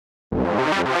Hello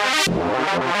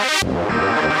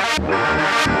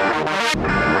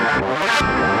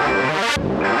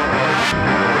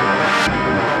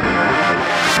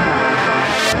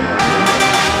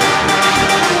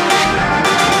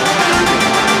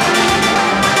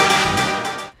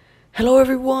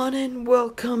everyone and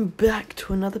welcome back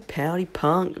to another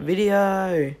POWDIEPUNK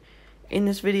video. In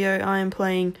this video I am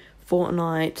playing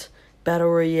Fortnite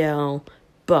Battle Royale,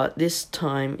 but this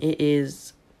time it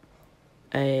is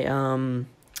a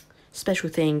special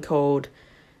thing called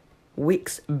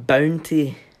Week's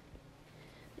Bounty.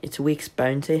 It's Week's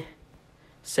Bounty.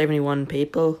 71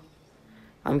 people.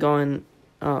 I'm going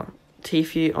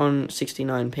Tfue on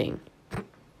 69 ping.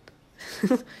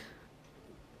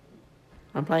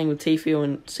 I'm playing with Tfue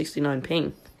on 69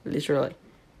 ping, literally.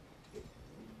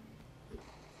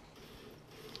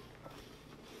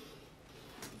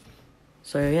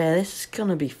 So yeah, this is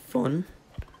gonna be fun.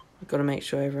 I've got to make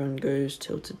sure everyone goes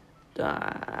tilted.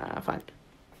 Fine.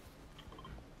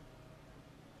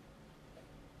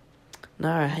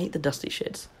 No, I hate the dusty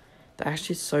sheds. They're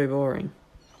actually so boring.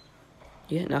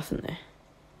 You get nothing there.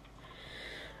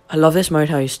 I love this mode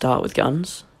how you start with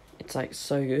guns. It's like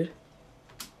so good.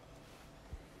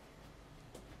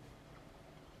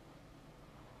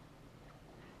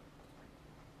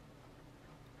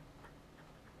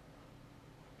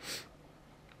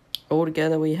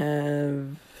 Altogether we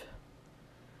have...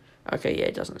 Okay, yeah,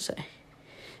 it doesn't say.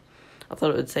 I thought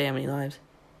it would say how many lives.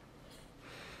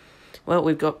 Well,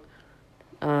 we've got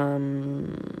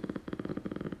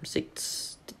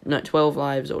 12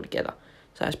 lives altogether.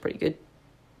 So that's pretty good.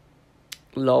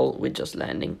 Lol, we're just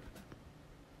landing.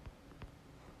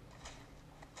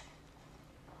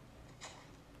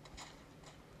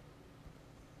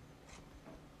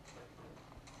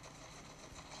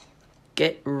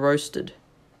 Get roasted.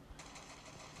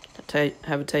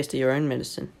 Have a taste of your own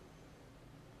medicine.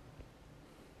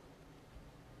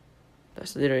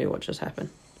 That's literally what just happened.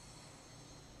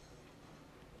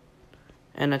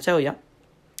 And I tell ya,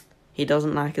 he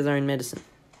doesn't like his own medicine.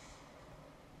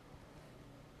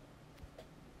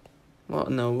 What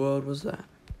in the world was that?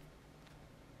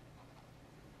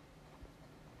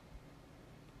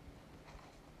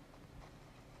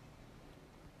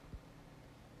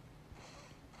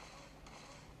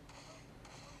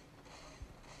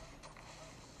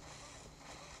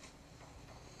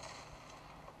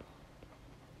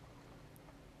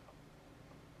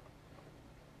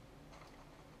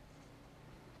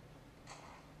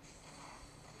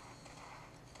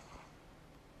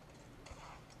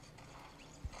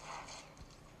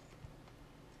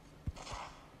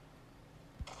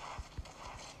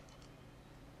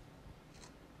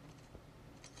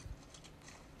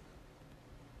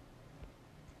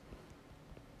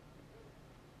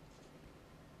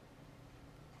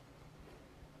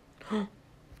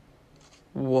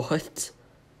 What?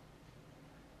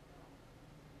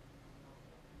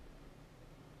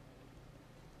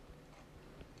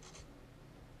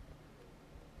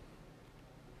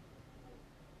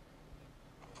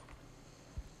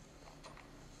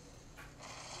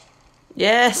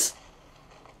 Yes!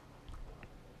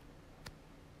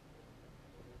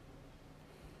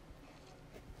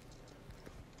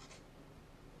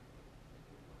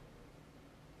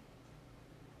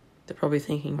 They're probably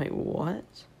thinking, wait, what?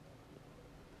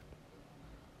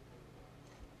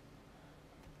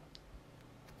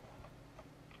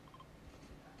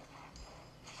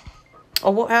 Oh,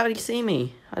 what? How did he see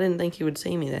me? I didn't think he would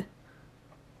see me there.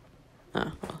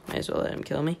 Oh, well, may as well let him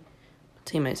kill me. My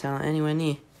teammates aren't anywhere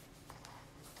near.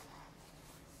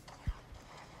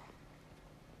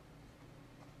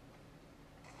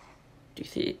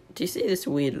 Do you see this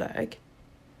weird lag?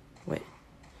 Wait.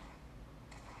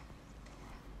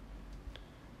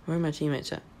 Where are my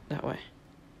teammates at? That way.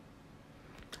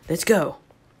 Let's go.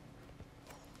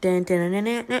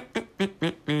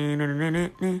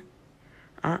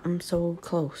 I'm so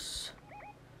close.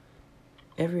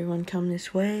 Everyone come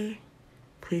this way.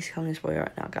 Please come this way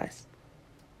right now, guys.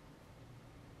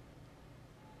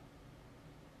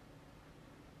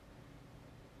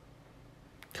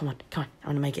 Come on, I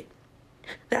want to make it.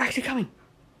 They're actually coming.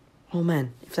 Oh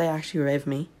man, if they actually rev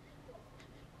me.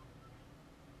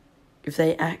 If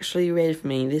they actually rev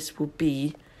me, this will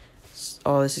be...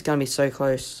 Oh, this is going to be so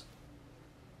close.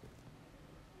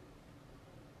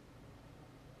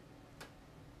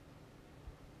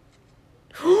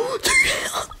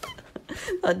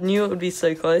 I knew it would be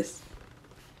so close.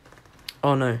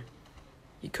 Oh no.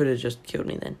 You could have just killed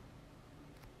me then.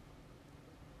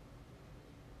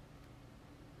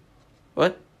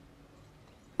 What?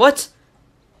 What?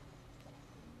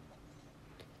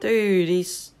 Dude,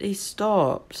 he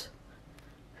stopped.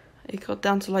 It got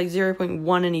down to like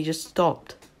 0.1 and he just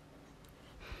stopped.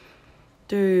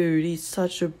 Dude, he's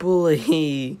such a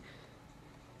bully.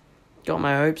 Got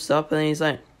my hopes up and then he's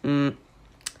like, you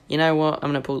know what? I'm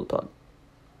gonna pull the plug.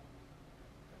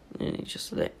 And he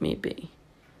just let me be.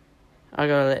 I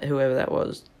gotta let whoever that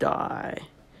was die.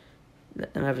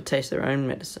 Let them have a taste of their own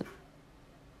medicine.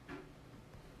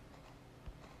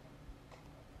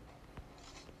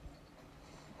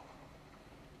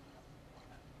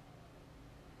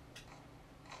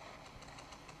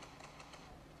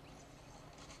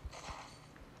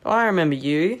 Oh, I remember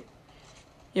you.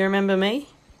 You remember me?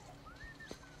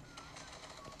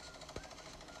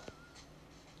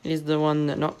 He's the one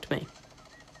that knocked me.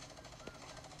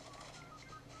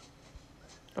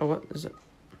 Oh, what is it?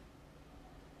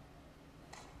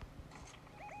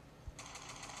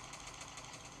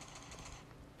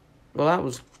 Well, that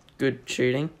was good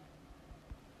shooting.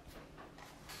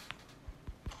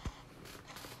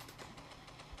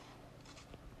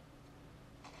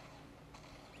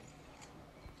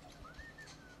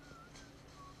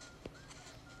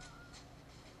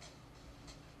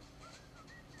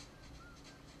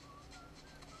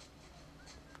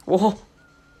 Whoa!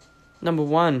 Number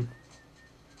 1.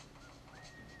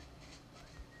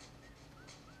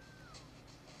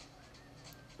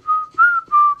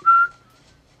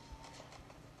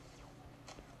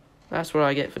 That's what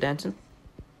I get for dancing.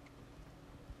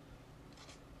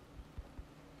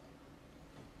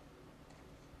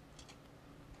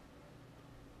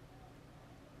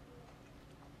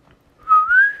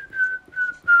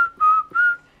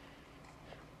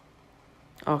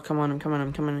 Oh, come on, I'm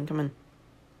coming.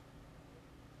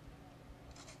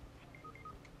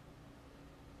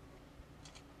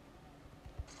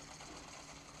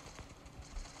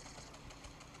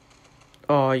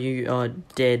 Oh, you are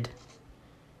dead.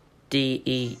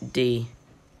 D-E-D.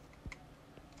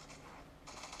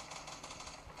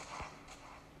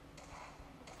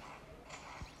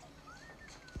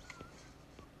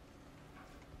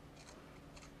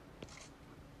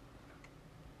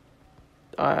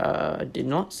 I did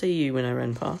not see you when I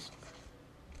ran past.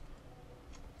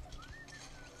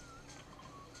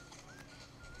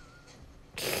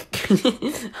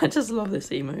 I just love this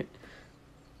emote.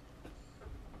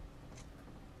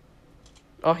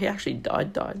 Oh, he actually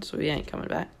died, so he ain't coming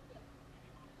back.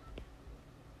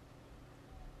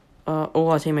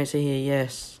 All our teammates are here,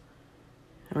 yes.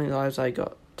 How many lives I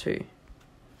got? 2.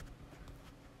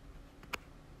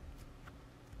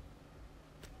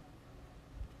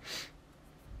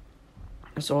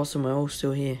 That's awesome, we're all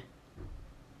still here.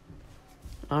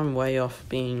 I'm way off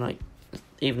being, like,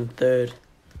 even 3rd.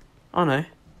 Oh, no.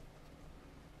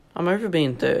 I'm over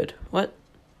being 3rd. What?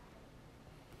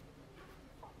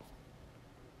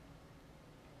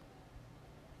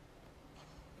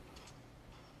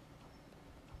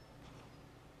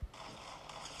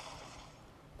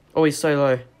 Oh, he's so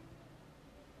low.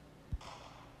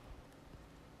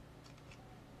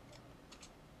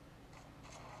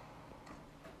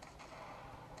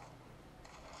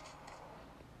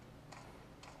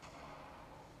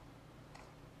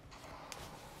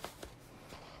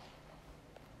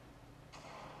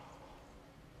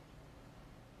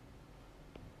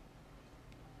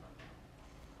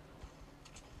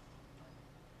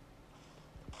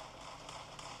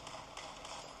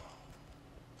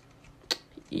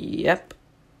 Yep,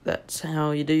 that's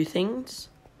how you do things.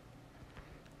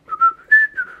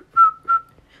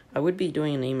 I would be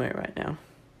doing an emote right now.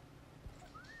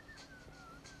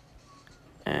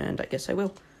 And I guess I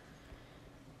will.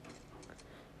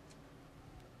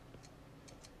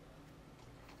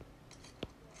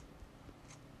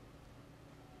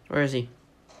 Where is he?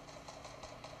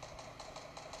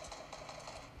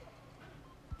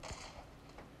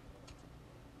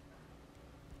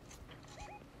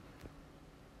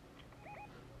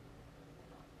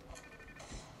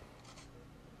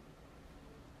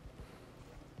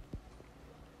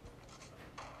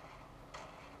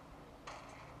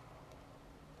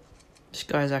 This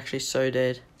guy's actually so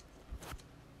dead.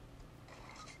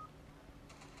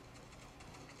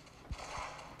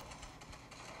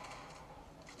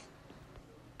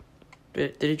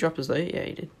 Did he drop his loot? Yeah,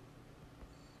 he did.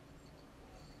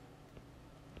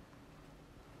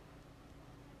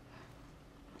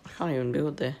 I can't even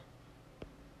build there.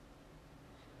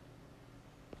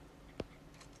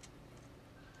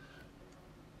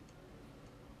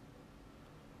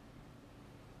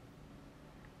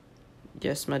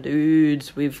 Yes, my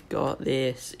dudes, we've got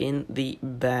this in the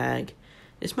bag.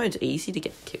 This mode's easy to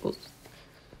get kills.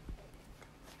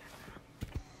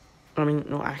 I mean,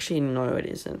 no, actually, no, it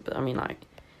isn't. But I mean, like,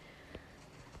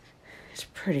 it's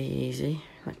pretty easy.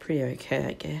 Like, pretty okay,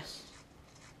 I guess.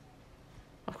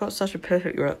 I've got such a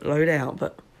perfect loadout,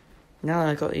 but now that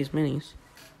I've got these minis,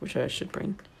 which I should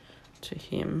bring to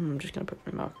him, I'm just going to put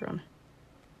my marker on.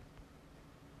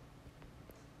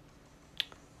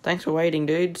 Thanks for waiting,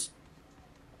 dudes.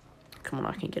 Come on,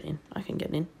 I can get in. I can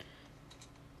get in.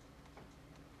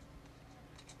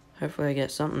 Hopefully I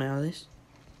get something out of this.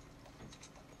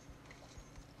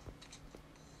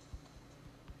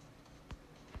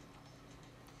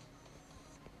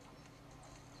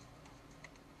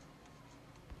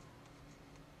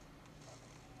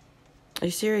 Are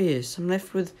you serious? I'm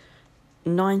left with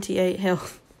 98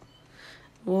 health.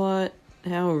 What?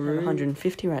 How rude.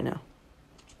 150 right now.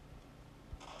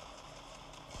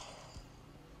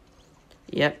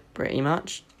 Yep, pretty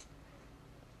much.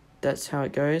 That's how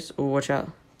it goes. Oh, watch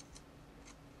out.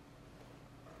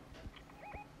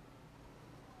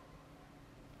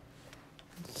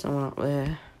 Someone up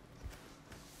there.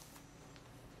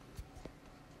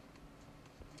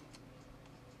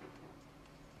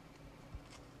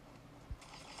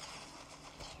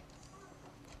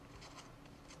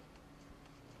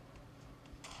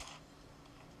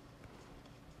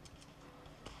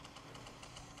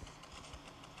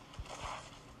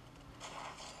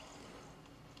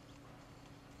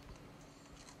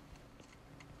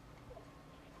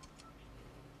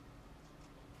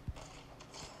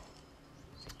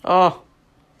 Oh!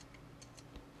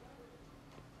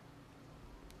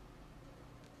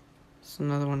 There's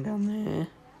another one down there.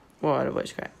 What a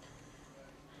voice crack.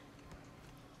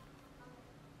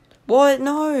 What?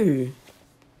 No!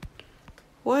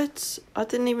 What? I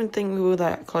didn't even think we were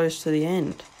that close to the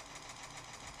end.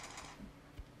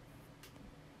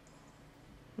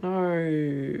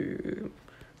 No.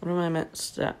 What am I at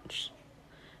stats?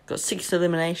 Got 6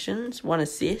 eliminations, 1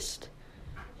 assist.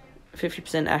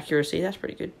 50% accuracy, that's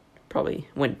pretty good. Probably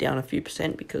went down a few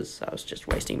percent because I was just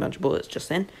wasting a bunch of bullets just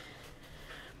then.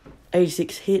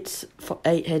 86 hits,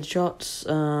 8 headshots.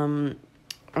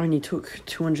 Only took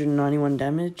 291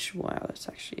 damage. Wow, that's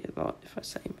actually a lot if I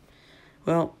say.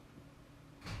 Well,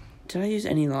 did I use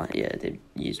any light? Yeah, I did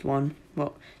use one.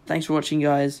 Well, thanks for watching,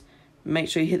 guys. Make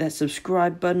sure you hit that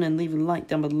subscribe button and leave a like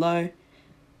down below.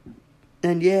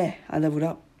 And yeah, I leveled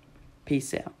up.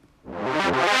 Peace out.